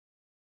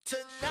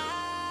Tonight,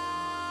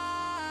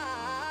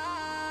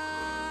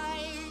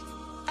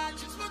 I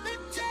just wanna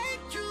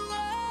take you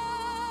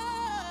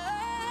high.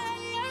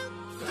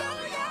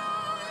 Throw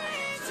your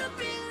hands up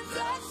in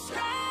the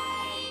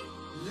sky.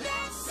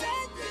 Let's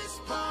set this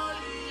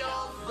party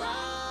on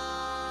fire.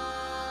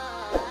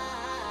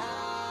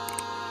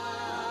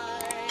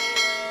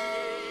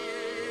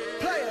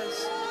 Players,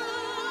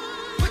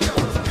 put your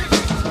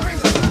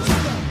hands up to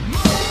the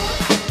moon.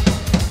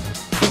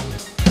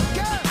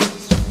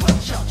 Girls, what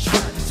y'all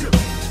trying to do?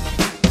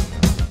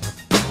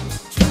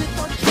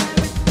 24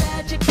 karat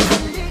magic in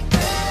the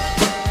air.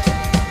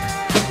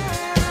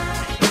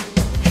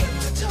 Hit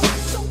the toe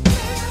so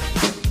clear.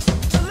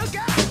 So look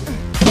out.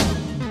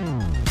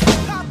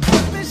 Pop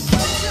up is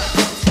showtime.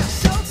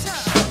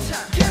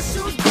 Showtime. Guess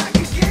who's back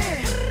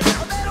again?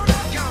 Oh, they don't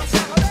know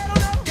downtown. Oh, they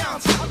don't know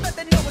downtown. I bet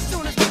they know as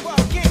soon as we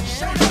walk in.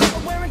 Showed up,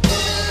 I'm wearing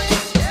Cuban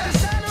links.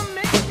 Designer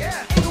mix.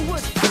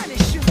 Inglewood's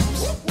finest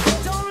shoes.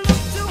 Don't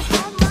look too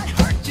hard, might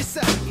hurt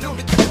yourself. Know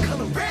the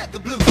color red, the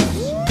blue.